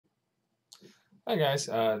Hi guys,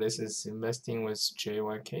 this is Investing with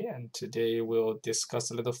JYK, and today we'll discuss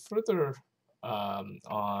a little further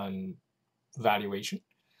on valuation.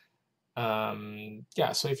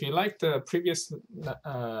 Yeah, so if you like the previous,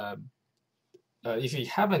 if you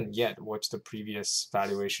haven't yet watched the previous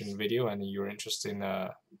valuation video and you're interested in uh,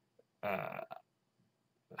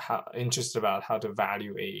 how interested about how to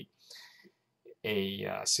value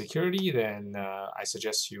a security, then I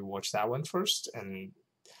suggest you watch that one first, and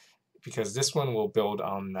because this one will build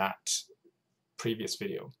on that previous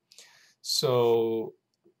video. So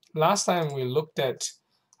last time we looked at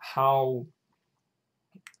how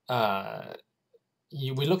uh,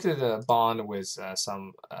 we looked at a bond with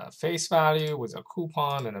some face value, with a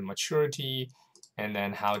coupon and a maturity, and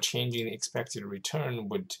then how changing the expected return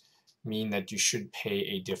would mean that you should pay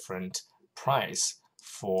a different price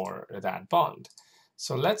for that bond.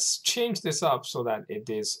 So let's change this up so that it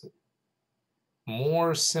is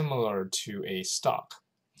more similar to a stock.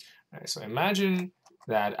 Right, so imagine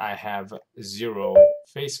that I have 0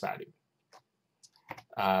 face value.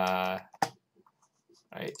 Right,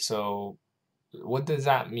 so what does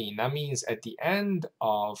that mean? That means at the end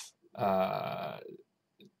of the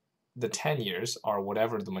 10 years, or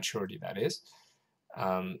whatever the maturity that is,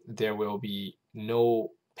 there will be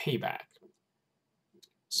no payback.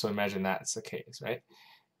 So imagine that's the case, right?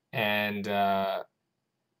 And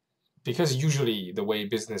because usually the way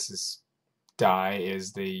businesses die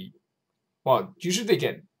is usually they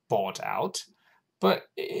get bought out, but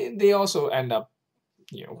they also end up,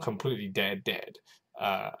 completely dead.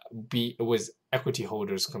 With equity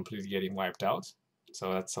holders completely getting wiped out.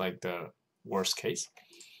 So that's like the worst case.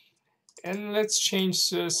 And let's change,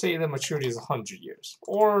 say the maturity is 100 years,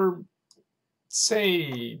 or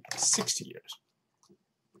say 60 years.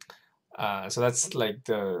 So that's like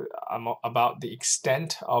about the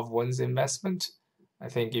extent of one's investment. I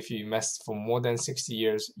think if you invest for more than 60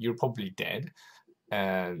 years, you're probably dead.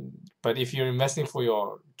 But if you're investing for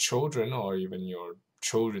your children or even your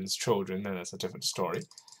children's children, then that's a different story.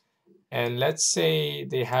 And let's say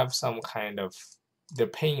they have some kind of, they're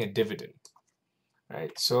paying a dividend,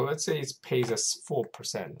 right? So let's say it pays us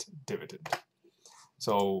 4% dividend.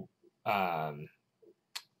 So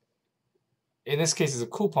in this case, it's a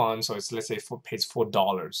coupon, so it's, let's say, pays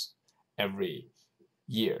 $4 every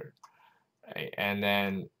year, right? And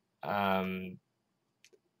then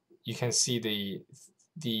you can see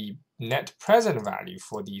the net present value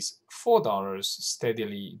for these $4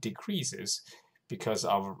 steadily decreases because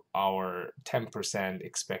of our 10%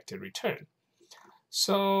 expected return.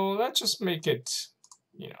 So let's just make it,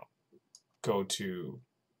 go to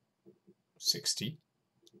 60.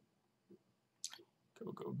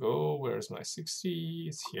 Go. Where's my 60?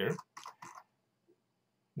 It's here.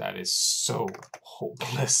 That is so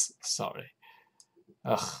hopeless. Sorry.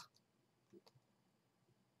 Ugh.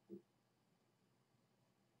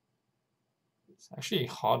 It's actually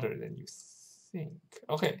harder than you think.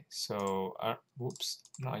 Okay, so, whoops,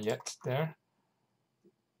 not yet there.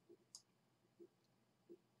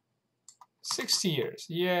 60 years,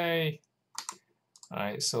 yay. All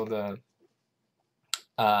right, so the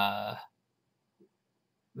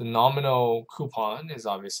nominal coupon is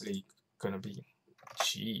obviously going to be,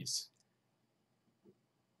 geez.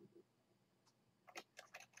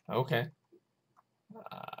 Okay.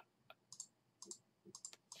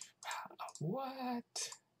 What?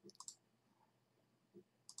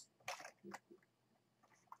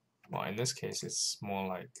 Well, in this case, it's more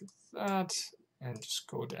like that, and just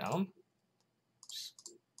go down. Just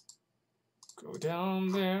go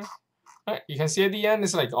down there. All right, you can see at the end,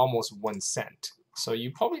 it's like almost 1 cent. So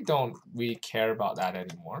you probably don't really care about that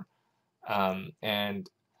anymore. And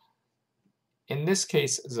in this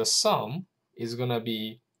case, the sum is going to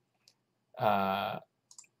be,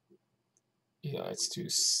 let's do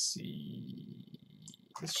C.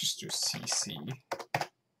 Let's just do CC.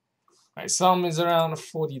 Right, sum is around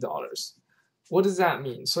 $40. What does that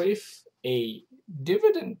mean? So if a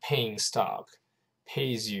dividend-paying stock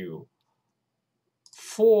pays you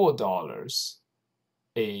 $4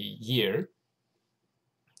 a year,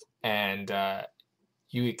 and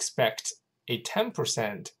you expect a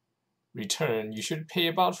 10% return, you should pay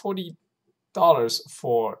about $40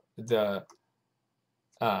 for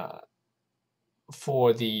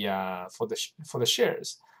the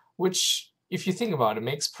shares, which, if you think about it,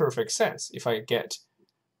 makes perfect sense. If I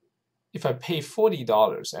pay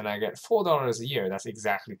 $40 and I get $4 a year, that's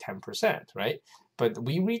exactly 10%, right? But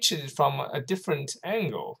we reach it from a different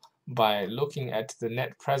angle by looking at the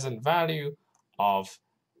net present value of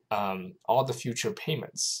all the future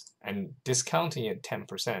payments and discounting it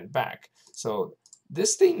 10% back. So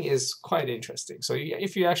this thing is quite interesting. So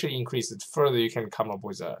if you actually increase it further, you can come up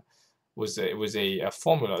with a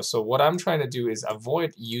formula. So what I'm trying to do is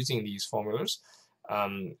avoid using these formulas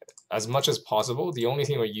as much as possible. The only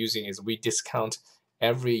thing we're using is we discount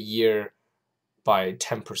every year by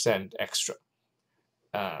 10% extra.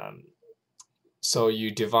 So you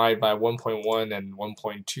divide by 1.1 and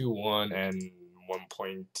 1.21 and 1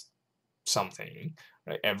 point something,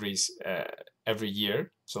 right? Every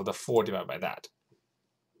year. So the 4 divided by that.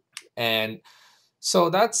 And so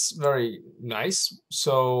that's very nice.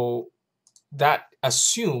 So that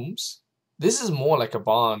assumes, this is more like a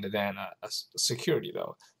bond than a security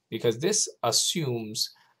though, because this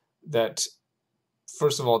assumes that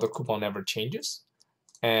first of all the coupon never changes,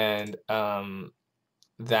 and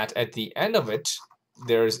that at the end of it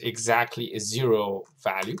there's exactly a 0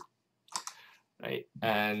 value, right?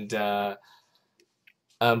 And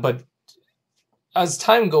but as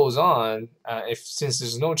time goes on, since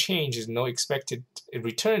there's no change, there's no expected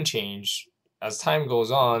return change, as time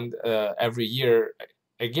goes on, every year,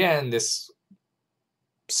 again, this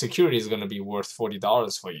security is going to be worth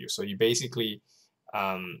 $40 for you. So you basically,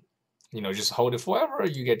 just hold it forever.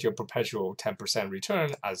 You get your perpetual 10%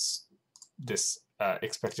 return, as this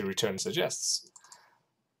expected return suggests,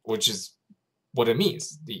 which is what it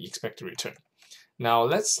means, the expected return. Now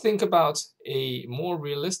let's think about a more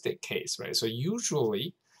realistic case, right? So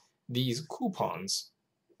usually these coupons,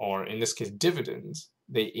 or in this case dividends,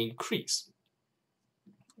 they increase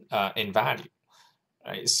in value,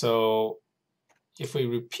 right? So if we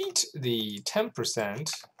repeat the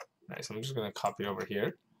 10%, right? So I'm just going to copy over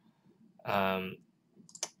here,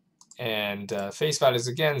 and face value is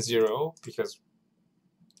again 0 because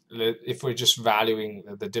if we're just valuing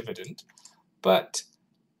the dividend, but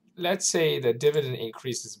let's say the dividend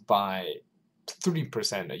increases by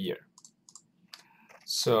 3% a year.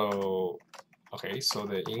 So, okay, so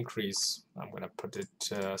the increase, I'm going to put it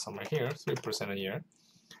somewhere here, 3% a year.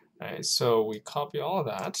 All right, so we copy all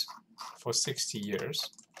that for 60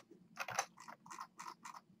 years.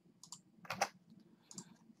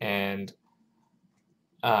 And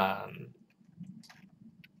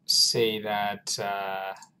say that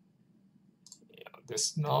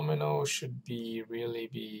this nominal should really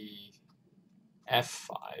be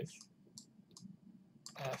F5.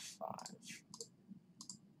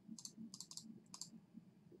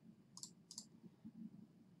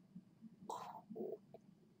 Cool.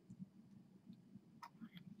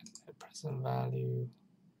 The present value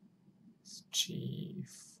is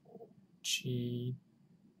G10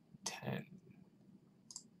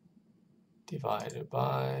 divided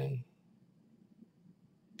by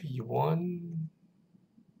B1.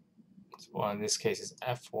 Well, in this case, is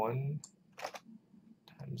F1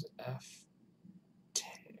 times F10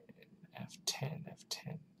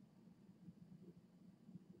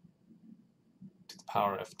 to the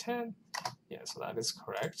power of 10. Yeah, so that is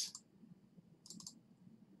correct.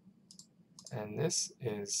 And this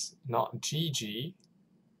is not GG.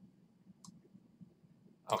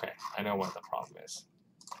 Okay, I know what the problem is.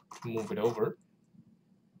 Move it over.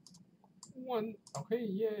 1. Okay,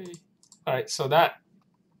 yay. All right, so that,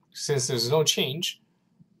 since there's no change,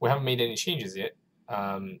 we haven't made any changes yet.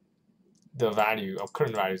 The value of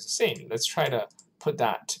current value is the same. Let's try to put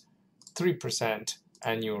that 3%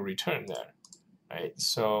 annual return there, right?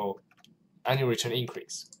 So annual return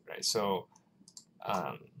increase, right? So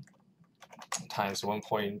times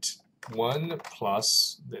 1.1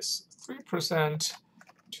 plus this 3%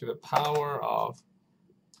 to the power of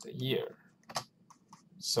the year.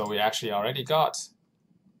 So we actually already got,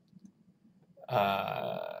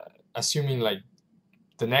 assuming like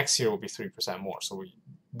the next year will be 3% more. So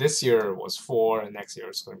this year was 4, and next year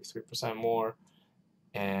it's going to be 3% more.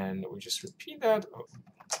 And we just repeat that.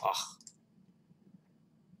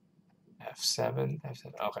 F7.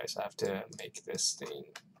 Okay, so I have to make this thing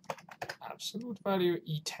absolute value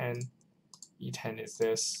E10. E10 is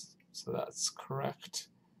this, so that's correct.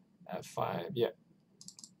 F5, yeah.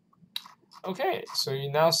 Okay, so you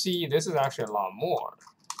now see this is actually a lot more.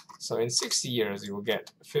 So in 60 years, you will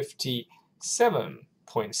get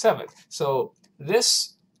 57.7. So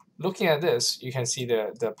this, looking at this, you can see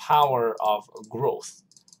the power of growth,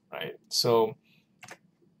 right? So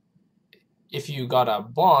if you got a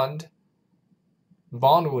bond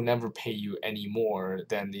will never pay you any more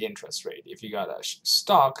than the interest rate. If you got a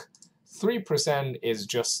stock, 3% is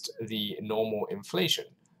just the normal inflation.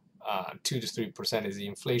 2 to 3% is the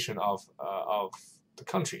inflation of the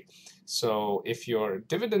country. So if your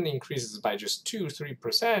dividend increases by just 2 or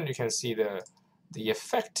 3%, you can see the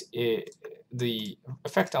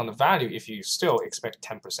effect on the value if you still expect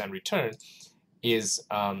 10% return is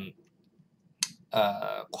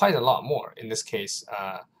quite a lot more. In this case,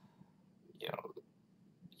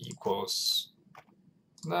 equals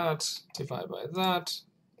that divided by that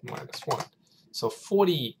minus 1. So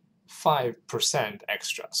 45%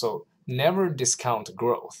 extra. So never discount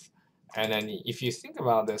growth. And then if you think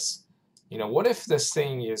about this, what if this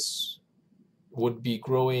thing would be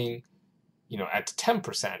growing, at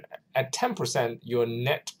 10%? At 10%, your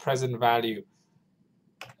net present value,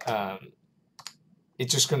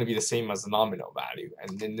 it's just going to be the same as the nominal value.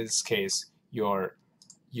 And in this case, your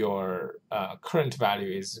current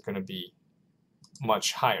value is going to be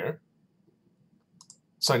much higher.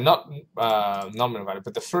 Sorry, not nominal value,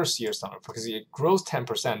 but the first year's number, because it grows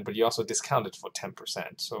 10%, but you also discount it for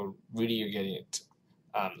 10%. So really, you're getting it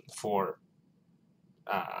for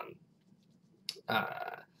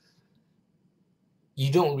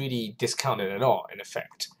you don't really discount it at all, in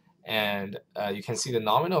effect. And you can see the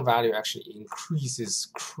nominal value actually increases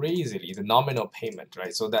crazily, the nominal payment,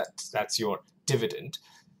 right? So that's your dividend.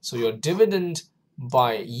 So your dividend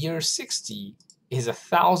by year 60 is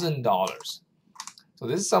 $1,000. So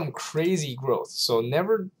this is some crazy growth. So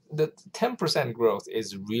the 10% growth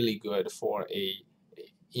is really good for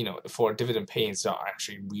for a dividend paying stock,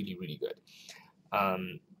 actually really, really good.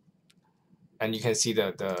 And you can see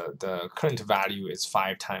that the current value is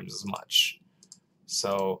 5 times as much.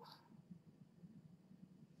 So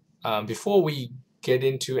before we get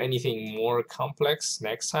into anything more complex,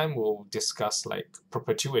 next time we'll discuss like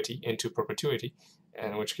into perpetuity,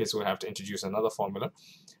 in which case we'll have to introduce another formula.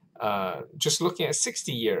 Just looking at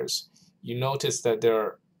 60 years, you notice that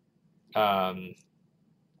there are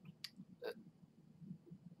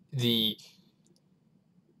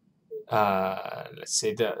let's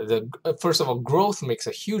say first of all, growth makes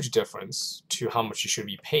a huge difference to how much you should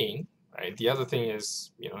be paying, right? The other thing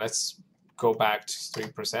is, let's go back to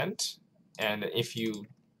 3%, and if you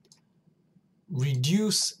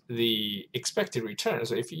reduce the expected return,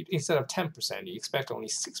 so if you, instead of 10%, you expect only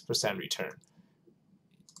 6% return,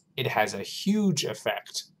 it has a huge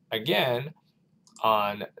effect again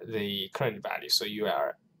on the current value. So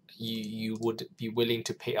you would be willing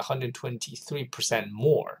to pay 123%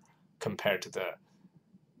 more compared to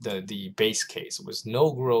the base case with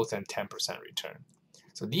no growth and 10% return.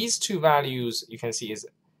 So these two values, you can see,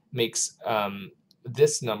 makes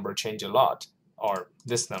this number change a lot, or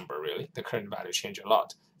this number really, the current value, change a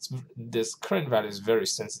lot. This current value is very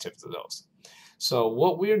sensitive to those. So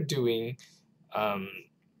what we're doing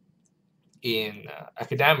in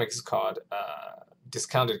academics is called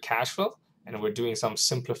discounted cash flow, and we're doing some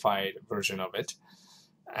simplified version of it.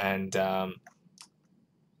 And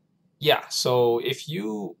yeah, so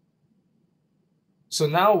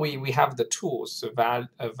now we have the tools to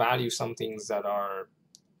value some things that are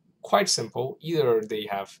quite simple. Either they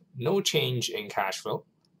have no change in cash flow,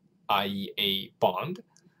 i.e. a bond,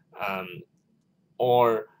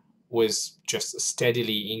 or with just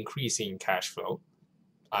steadily increasing cash flow,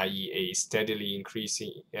 i.e. a steadily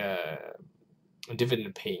increasing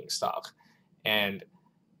dividend paying stock. And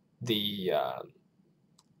the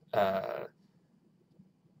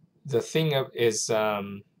thing is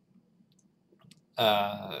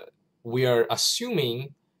we are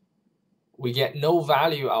assuming we get no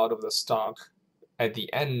value out of the stock at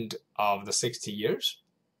the end of the 60 years,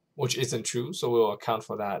 which isn't true, so we'll account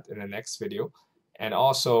for that in the next video. And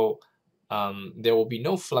also, there will be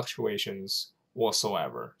no fluctuations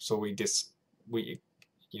whatsoever, so we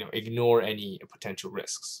ignore any potential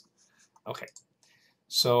risks. Okay,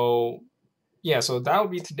 so yeah, so that will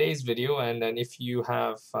be today's video. And then if you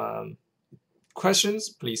have questions,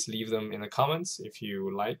 please leave them in the comments. If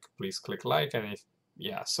you like, please click like, and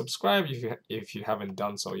subscribe if you haven't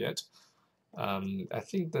done so yet. I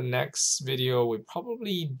think the next video we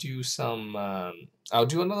probably do some. I'll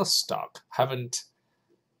do another stock. Haven't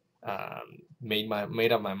made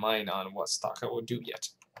up my mind on what stock I will do yet.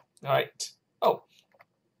 All right. Oh,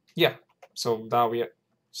 yeah. So that'll be it.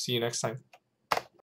 See you next time.